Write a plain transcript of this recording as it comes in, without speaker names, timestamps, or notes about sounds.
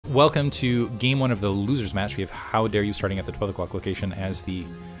Welcome to game one of the losers match. We have How Dare You starting at the 12 o'clock location as the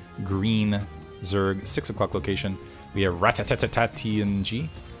green Zerg 6 o'clock location. We have Ratatatat TNG,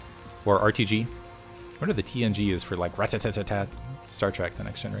 or RTG. I wonder the TNG is for like Ratatatat Star Trek The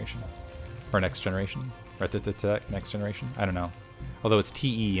Next Generation. Or Next Generation? Ratatatat Next Generation? I don't know. Although it's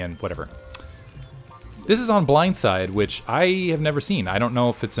TE and whatever. This is on Blindside, which I have never seen. I don't know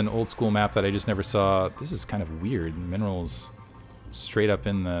if it's an old school map that I just never saw. This is kind of weird. Minerals straight up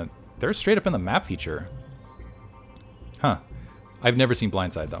in the... They're straight up in the map feature. Huh. I've never seen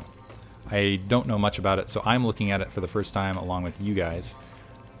Blindside, though. I don't know much about it, so I'm looking at it for the first time along with you guys.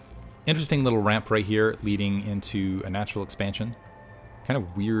 Interesting little ramp right here leading into a natural expansion. Kind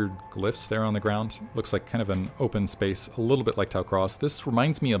of weird glyphs there on the ground. Looks like kind of an open space, a little bit like Tau Cross. This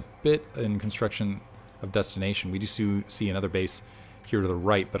reminds me a bit in construction of Destination. We do see another base here to the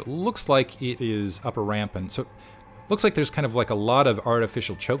right, but it looks like it is up a ramp, and so looks like there's kind of like a lot of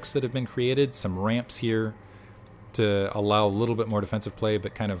artificial chokes that have been created, some ramps here to allow a little bit more defensive play,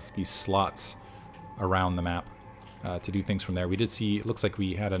 but kind of these slots around the map to do things from there. We did see, it looks like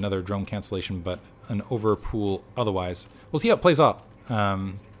we had another drone cancellation, but an overpool otherwise. We'll see how it plays out.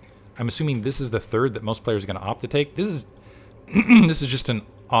 I'm assuming this is the third that most players are going to opt to take. This is this is just an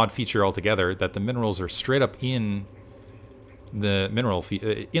odd feature altogether, that the minerals are straight up in the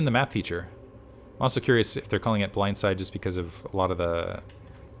in the map feature. I'm also curious if they're calling it Blindside just because of a lot of the...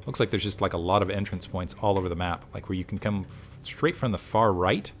 Looks like there's just like a lot of entrance points all over the map, like where you can come straight from the far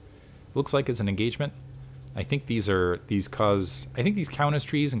right. It looks like it's an engagement. I think these count as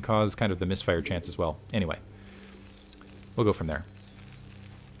trees and cause kind of the misfire chance as well. Anyway, we'll go from there.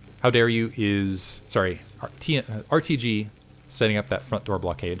 How Dare You is, sorry, RTG setting up that front door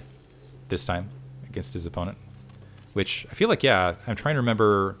blockade this time against his opponent, which I feel like, yeah, I'm trying to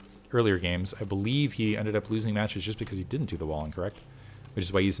remember earlier games. I believe he ended up losing matches just because he didn't do the walling correct, which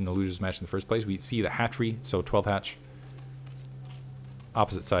is why he's in the losers match in the first place. We see the hatchery, so 12 hatch,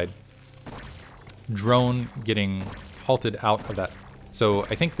 opposite side. Drone getting halted out of that. So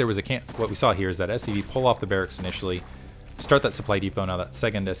I think there was what we saw here is that SCV pull off the barracks initially, start that supply depot. Now that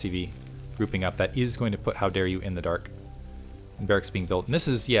second SCV grouping up, that is going to put How Dare You in the dark. And barracks being built. And this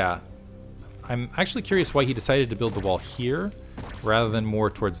is, yeah, I'm actually curious why he decided to build the wall here rather than more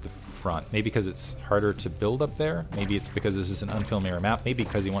towards the front. Maybe because it's harder to build up there. Maybe it's because this is an unfilled mirror map. Maybe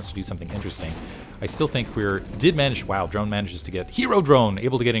because he wants to do something interesting. I still think wow, drone manages to get, hero drone,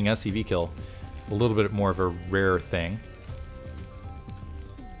 able to get an SCV kill. A little bit more of a rare thing.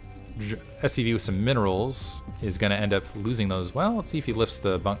 SCV with some minerals is going to end up losing those. Well, let's see if he lifts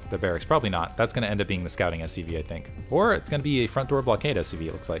the barracks. Probably not. That's going to end up being the scouting SCV, I think. Or it's going to be a front door blockade SCV,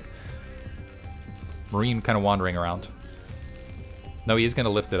 it looks like. Marine kind of wandering around. No, he is going to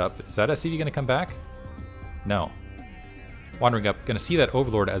lift it up. Is that SCV going to come back? No. Wandering up. Going to see that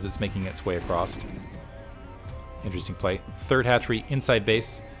Overlord as it's making its way across. Interesting play. Third hatchery, inside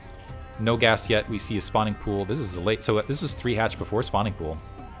base. No gas yet. We see a spawning pool. This is a late... So this was 3 hatch before spawning pool,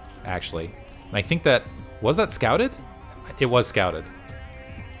 actually. And I think that... Was that scouted? It was scouted.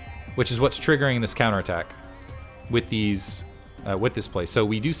 Which is what's triggering this counterattack with these... with this play. So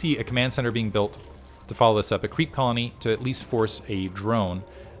we do see a command center being built to follow this up. A creep colony to at least force a drone.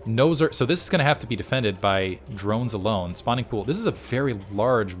 So this is going to have to be defended by drones alone. Spawning pool. This is a very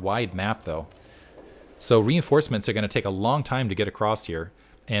large, wide map, though. So reinforcements are going to take a long time to get across here.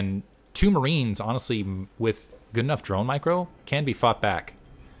 And 2 Marines, honestly, with good enough drone micro, can be fought back.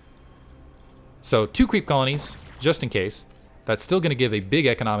 So 2 creep colonies, just in case. That's still going to give a big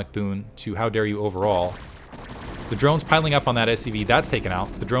economic boon to How Dare You overall. The drones piling up on that SCV, that's taken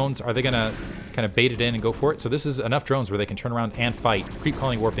out. The drones, are they going to kind of bait it in and go for it? So this is enough drones where they can turn around and fight. Creep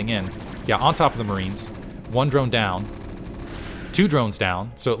colony warping in. Yeah, on top of the Marines. 1 drone down. 2 drones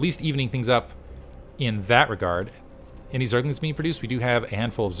down. So at least evening things up in that regard. Any Zerglings being produced? We do have a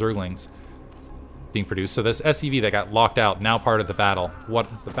handful of Zerglings being produced. So this SCV that got locked out, now part of the battle. What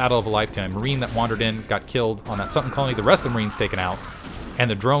the battle of a lifetime. Marine that wandered in, got killed on that something colony. The rest of the Marines taken out.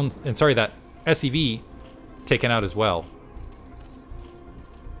 And the drone, and sorry, that SCV taken out as well.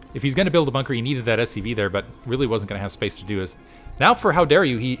 If he's going to build a bunker, he needed that SCV there, but really wasn't going to have space to do this. Now for How Dare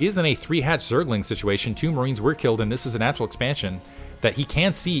You, he is in a 3-hatch Zergling situation. 2 Marines were killed, and this is a natural expansion that he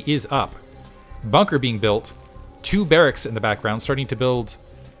can see is up. Bunker being built. 2 barracks in the background, starting to build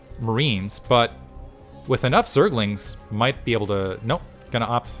Marines, but with enough Zerglings, might be able to... Nope, gonna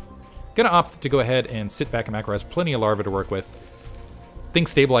opt to go ahead and sit back and macro. Has plenty of larvae to work with.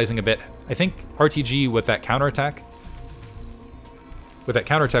 Things stabilizing a bit. I think RTG with that counterattack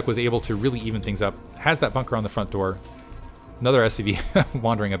was able to really even things up. Has that bunker on the front door. Another SCV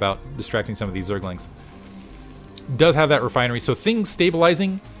wandering about, distracting some of these Zerglings. Does have that refinery, so things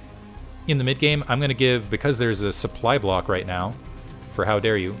stabilizing in the mid game, I'm going to give, because there's a supply block right now for How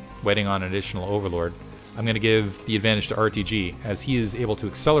Dare You, waiting on an additional Overlord, I'm going to give the advantage to RTG, as he is able to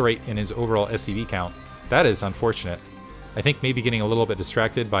accelerate in his overall SCV count. That is unfortunate. I think maybe getting a little bit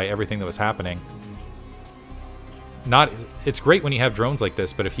distracted by everything that was happening. It's great when you have drones like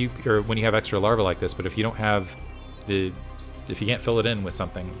this, but when you have extra larvae like this, but if you don't have if you can't fill it in with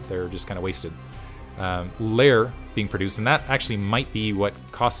something, they're just kind of wasted. Lair being produced, and that actually might be what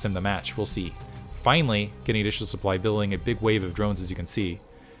costs him the match. We'll see. Finally, getting additional supply, building a big wave of drones, as you can see,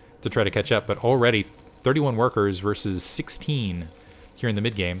 to try to catch up. But already, 31 workers versus 16 here in the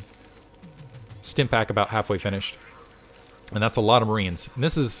mid game. Stim pack about halfway finished, and that's a lot of Marines. And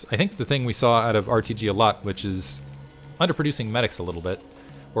this is, I think, the thing we saw out of RTG a lot, which is underproducing medics a little bit,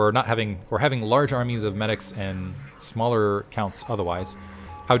 or having large armies of medics and smaller counts otherwise.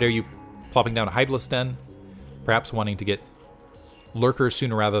 How Dare You plopping down a Hydralisk Den, perhaps wanting to get lurkers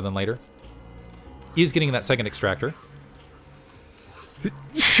sooner rather than later. Is getting that second extractor.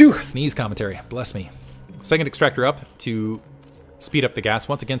 Sneeze commentary, bless me. Second extractor up to speed up the gas.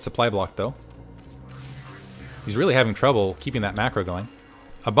 Once again, supply block though. He's really having trouble keeping that macro going.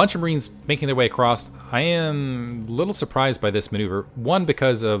 A bunch of Marines making their way across. I am a little surprised by this maneuver. One,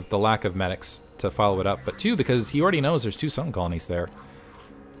 because of the lack of medics to follow it up, but two, because he already knows there's 2 sun colonies there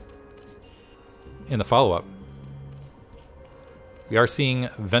in the follow-up. We are seeing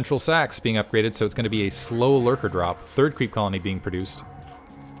ventral sacks being upgraded, so it's going to be a slow lurker drop. 3rd creep colony being produced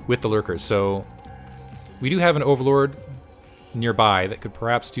with the lurkers. So we do have an Overlord nearby that could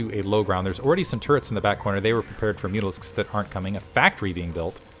perhaps do a low ground. There's already some turrets in the back corner. They were prepared for Mutalisks that aren't coming. A factory being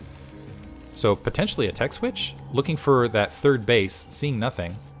built. So potentially a tech switch. Looking for that 3rd base, seeing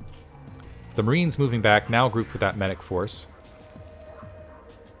nothing. The Marines moving back, now grouped with that medic force.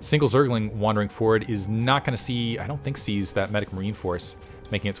 Single Zergling wandering forward is not going to see, I don't think sees that medic Marine force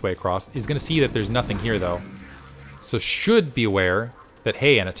making its way across. Is going to see that there's nothing here though. So should be aware that,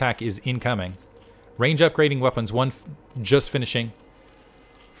 hey, an attack is incoming. Range upgrading weapons, one just finishing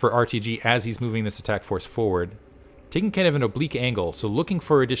for RTG as he's moving this attack force forward. Taking kind of an oblique angle, so looking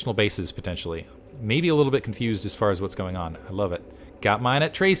for additional bases potentially. Maybe a little bit confused as far as what's going on. I love it. Got mine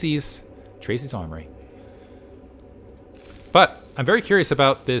at Tracy's Armory. But I'm very curious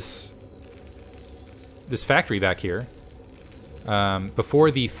about this factory back here.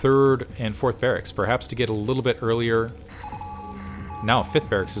 Before the 3rd and 4th barracks, perhaps to get a little bit earlier. Now 5th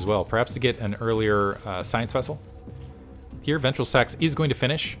barracks as well, perhaps to get an earlier science vessel. Here, Ventral Sacks is going to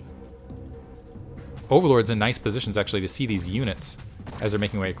finish. Overlord's in nice positions actually to see these units as they're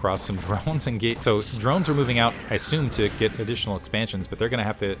making their way across. Some drones and gates. So drones are moving out, I assume, to get additional expansions, but they're going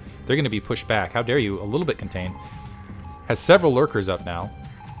to be pushed back. How Dare You, a little bit contained. Has several lurkers up now.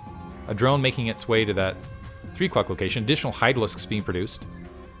 A drone making its way to that 3 o'clock location. Additional Hydralisks being produced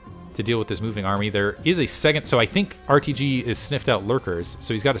to deal with this moving army. There is a second, so I think RTG is sniffed out lurkers,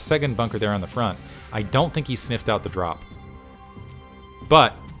 so he's got a second bunker there on the front. I don't think he sniffed out the drop.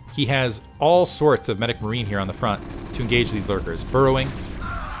 But he has all sorts of medic marine here on the front to engage these lurkers. Burrowing.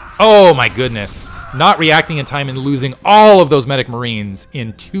 Oh my goodness. Not reacting in time and losing all of those medic marines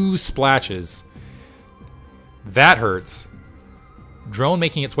in 2 splashes. That hurts. Drone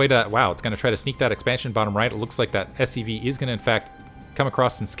making its way to that. Wow, it's going to try to sneak that expansion bottom right. It looks like that SCV is going to, in fact, come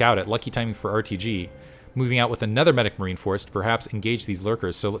across and scout it. Lucky timing for RTG. Moving out with another medic marine force to perhaps engage these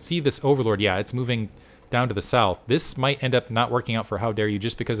lurkers. So let's see this Overlord. Yeah, it's moving down to the south. This might end up not working out for How Dare You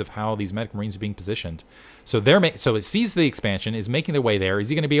just because of how these medic marines are being positioned. So so it sees the expansion, is making their way there. Is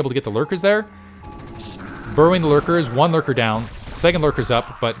he going to be able to get the lurkers there? Burrowing the lurkers. 1 lurker down. 2nd lurker's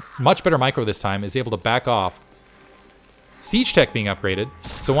up, but much better micro this time. Is able to back off. Siege tech being upgraded,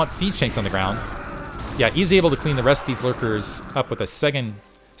 so wants siege tanks on the ground. Yeah, he's able to clean the rest of these lurkers up with a 2nd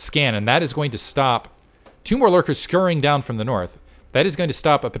scan, and that is going to stop 2 more lurkers scurrying down from the north. That is going to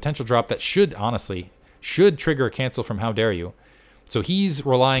stop a potential drop that should trigger a cancel from How Dare You. So he's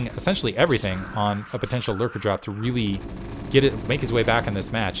relying essentially everything on a potential lurker drop to really make his way back in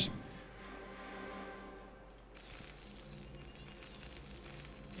this match.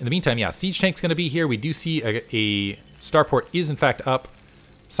 In the meantime, yeah, siege tank's going to be here. We do see a starport is in fact up.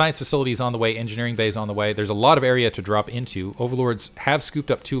 Science facilities on the way. Engineering bays on the way. There's a lot of area to drop into. Overlords have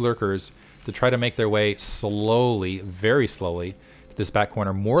scooped up 2 lurkers to try to make their way slowly, very slowly, to this back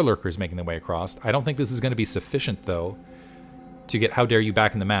corner. More lurkers making their way across. I don't think this is going to be sufficient, though, to get How Dare You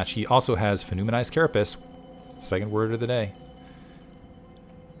back in the match. He also has Phenumanized Carapace, 2nd word of the day,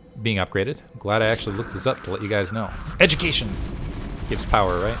 being upgraded. Glad I actually looked this up to let you guys know. Education gives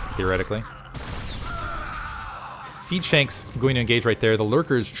power, right? Theoretically. Siege tanks going to engage right there. The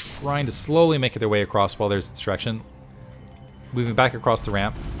lurkers trying to slowly make their way across while there's distraction. Moving back across the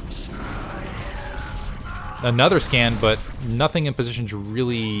ramp. Another scan, but nothing in position to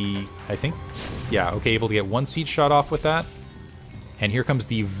really, I think, yeah, okay, able to get one siege shot off with that. And here comes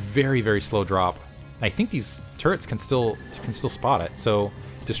the very, very slow drop. I think these turrets can still spot it. So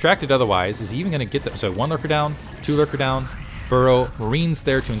distracted otherwise. Is he even going to get the... So 1 lurker down, 2 lurker down, burrow, Marines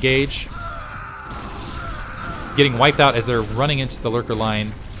there to engage. Getting wiped out as they're running into the lurker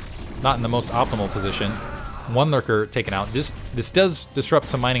line. Not in the most optimal position. 1 lurker taken out. This does disrupt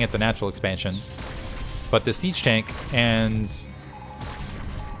some mining at the natural expansion. But the siege tank and...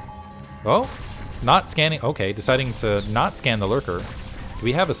 Oh, not scanning. Okay, deciding to not scan the lurker. Do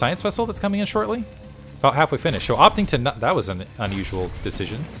we have a science vessel that's coming in shortly? About halfway finished. So opting to not... That was an unusual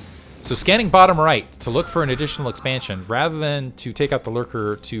decision. So scanning bottom right to look for an additional expansion rather than to take out the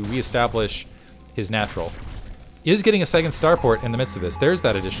lurker to reestablish his natural. Is getting a second starport in the midst of this. There's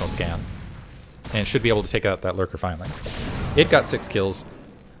that additional scan. And should be able to take out that lurker finally. It got 6 kills.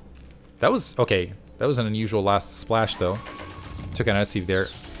 That was... Okay. That was an unusual last splash, though. Took an SC there.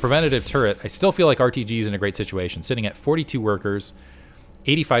 Preventative turret. I still feel like RTG is in a great situation. Sitting at 42 workers,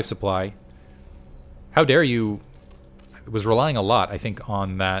 85 supply. How dare you... Was relying a lot, I think,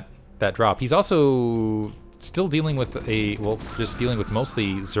 on that drop. He's also still dealing with a... Well, just dealing with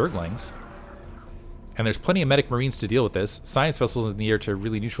mostly Zerglings. And there's plenty of medic Marines to deal with this. Science vessels in the air to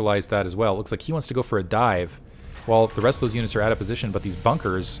really neutralize that as well. Looks like he wants to go for a dive while the rest of those units are out of position, but these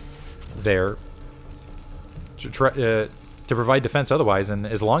bunkers there... to provide defense otherwise, and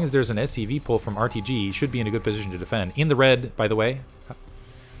as long as there's an SCV pull from RTG, he should be in a good position to defend. In the red, by the way,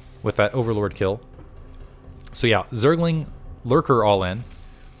 with that Overlord kill. So yeah, Zergling, Lurker all in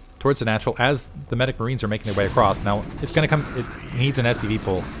towards the natural as the medic Marines are making their way across. Now, it's going to come... It needs an SCV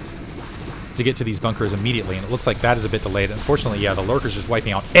pull to get to these bunkers immediately, and it looks like that is a bit delayed. Unfortunately, yeah, the Lurker's just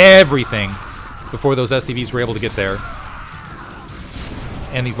wiping out everything before those SCVs were able to get there.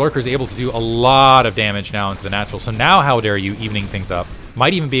 And these lurkers are able to do a lot of damage now into the natural. So now, how dare you, evening things up.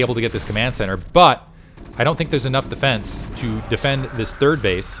 Might even be able to get this command center, but I don't think there's enough defense to defend this 3rd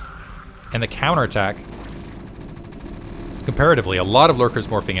base. And the counterattack, comparatively, a lot of lurkers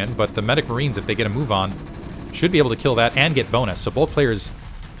morphing in, but the medic Marines, if they get a move on, should be able to kill that and get bonus. So both players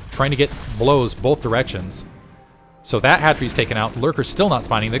trying to get blows both directions. So that hatchery's taken out. Lurker's still not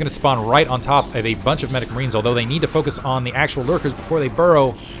spawning. They're going to spawn right on top of a bunch of medic Marines, although they need to focus on the actual lurkers before they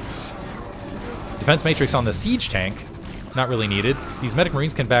burrow. Defense matrix on the siege tank. Not really needed. These medic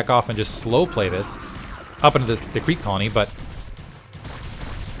Marines can back off and just slow play this up into the creep colony, but...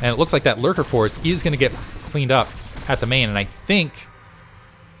 And it looks like that lurker force is going to get cleaned up at the main, and I think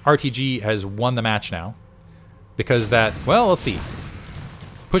RTG has won the match now. Because that... Well, let's see.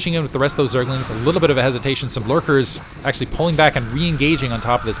 Pushing in with the rest of those Zerglings, a little bit of a hesitation. Some lurkers actually pulling back and re-engaging on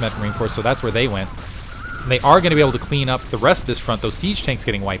top of this medic Marine force, so that's where they went. And they are going to be able to clean up the rest of this front. Those siege tanks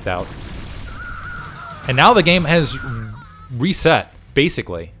getting wiped out. And now the game has reset,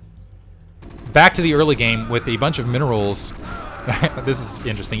 basically. Back to the early game with a bunch of minerals. This is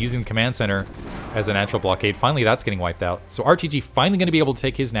interesting, using the command center as a natural blockade. Finally, that's getting wiped out. So RTG finally going to be able to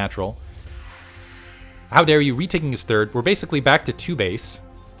take his natural. How dare you, retaking his 3rd. We're basically back to 2 base.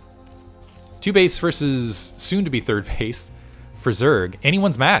 2 base versus soon-to-be 3rd base for Zerg.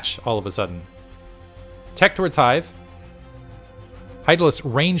 Anyone's match, all of a sudden. Tech towards Hive. Hydralisk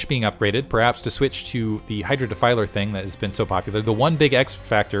range being upgraded, perhaps to switch to the Hydra Defiler thing that has been so popular. The one big X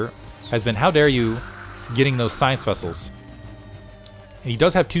factor has been, how dare you, getting those science vessels. And he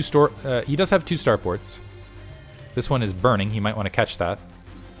does have 2 starports. This one is burning. He might want to catch that.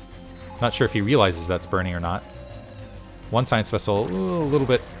 Not sure if he realizes that's burning or not. 1 science vessel, a little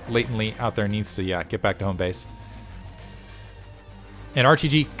bit latently out there, needs to, yeah, get back to home base. And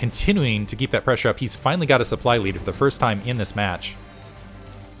RTG continuing to keep that pressure up. He's finally got a supply lead for the first time in this match.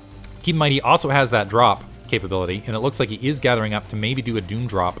 Keep in mind, he also has that drop capability, and it looks like he is gathering up to maybe do a Doom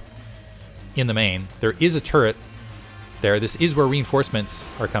drop in the main. There is a turret there. This is where reinforcements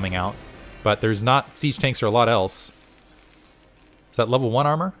are coming out, but there's not siege tanks or a lot else. Is that level 1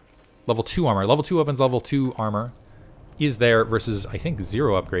 armor? Level 2 armor. Level 2 weapons, level 2 armor is there versus, I think,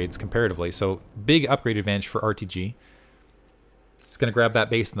 0 upgrades comparatively. So big upgrade advantage for RTG. It's going to grab that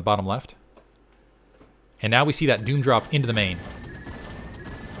base in the bottom left. And now we see that Doom drop into the main.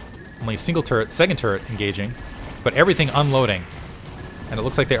 Only a single turret, 2nd turret engaging, but everything unloading. And it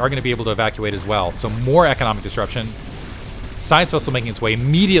looks like they are going to be able to evacuate as well. So more economic disruption. Science vessel making its way.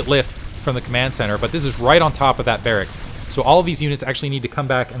 Immediate lift from the command center, but this is right on top of that barracks. So all of these units actually need to come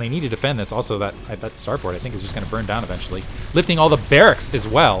back, and they need to defend this. Also, that starport, I think, is just going to burn down eventually. Lifting all the barracks as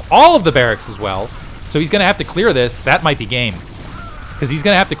well. All of the barracks as well. So he's going to have to clear this. That might be game. Because he's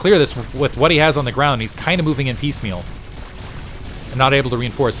going to have to clear this with what he has on the ground. He's kind of moving in piecemeal. and not able to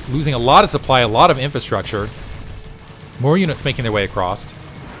reinforce. Losing a lot of supply, a lot of infrastructure. More units making their way across.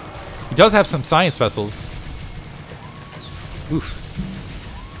 He does have some science vessels. Oof.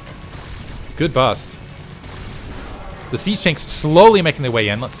 Good bust. The siege tanks slowly making their way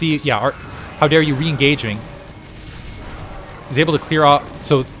in. Let's see. Yeah, how dare you re-engaging. He's able to clear off.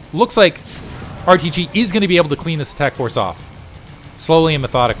 So looks like RTG is going to be able to clean this attack force off. Slowly and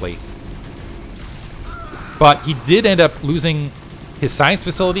methodically. But he did end up losing his science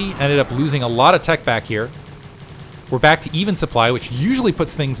facility. Ended up losing a lot of tech back here. We're back to even supply, which usually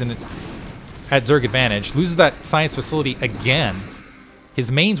puts things in at Zerg advantage. Loses that science facility again.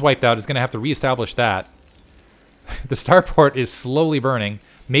 His main's wiped out. He's going to have to reestablish that. The starport is slowly burning.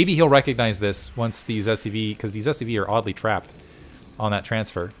 Maybe he'll recognize this once these SCV, because these SCV are oddly trapped on that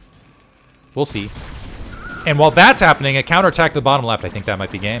transfer. We'll see. And while that's happening, a counterattack to the bottom left. I think that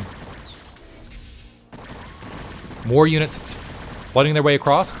might be game. More units flooding their way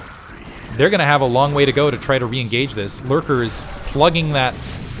across. They're going to have a long way to go to try to re-engage this. Lurker is plugging that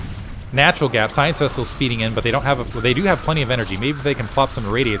natural gap. Science Vessel's speeding in, but they don't have well, they do have plenty of energy. Maybe they can plop some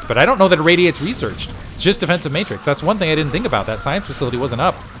irradiates, but I don't know that irradiate's researched. It's just defensive matrix. That's one thing I didn't think about. That science facility wasn't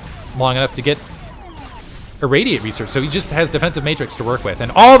up long enough to get irradiate research, so he just has defensive matrix to work with.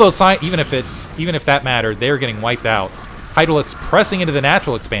 And all those even if that mattered, they're getting wiped out. Hydralisk pressing into the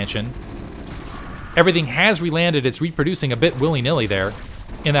natural expansion. Everything has relanded. It's reproducing a bit willy-nilly there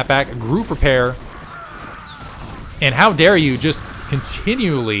in that back group repair. And how dare you just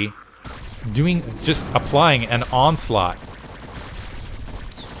continually just applying an onslaught.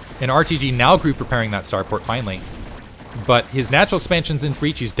 And RTG now group repairing that starport finally. But his natural expansion's in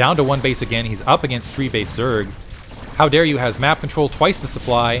breach. He's down to 1 base again. He's up against 3 base Zerg. How dare you has map control, twice the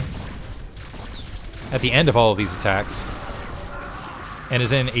supply at the end of all of these attacks. And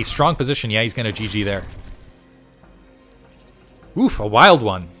is in a strong position. Yeah, he's going to GG there. Oof, a wild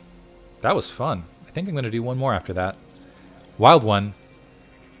one. That was fun. I think I'm going to do one more after that. Wild one.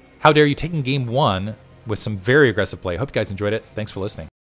 How dare you taking game 1 with some very aggressive play. Hope you guys enjoyed it. Thanks for listening.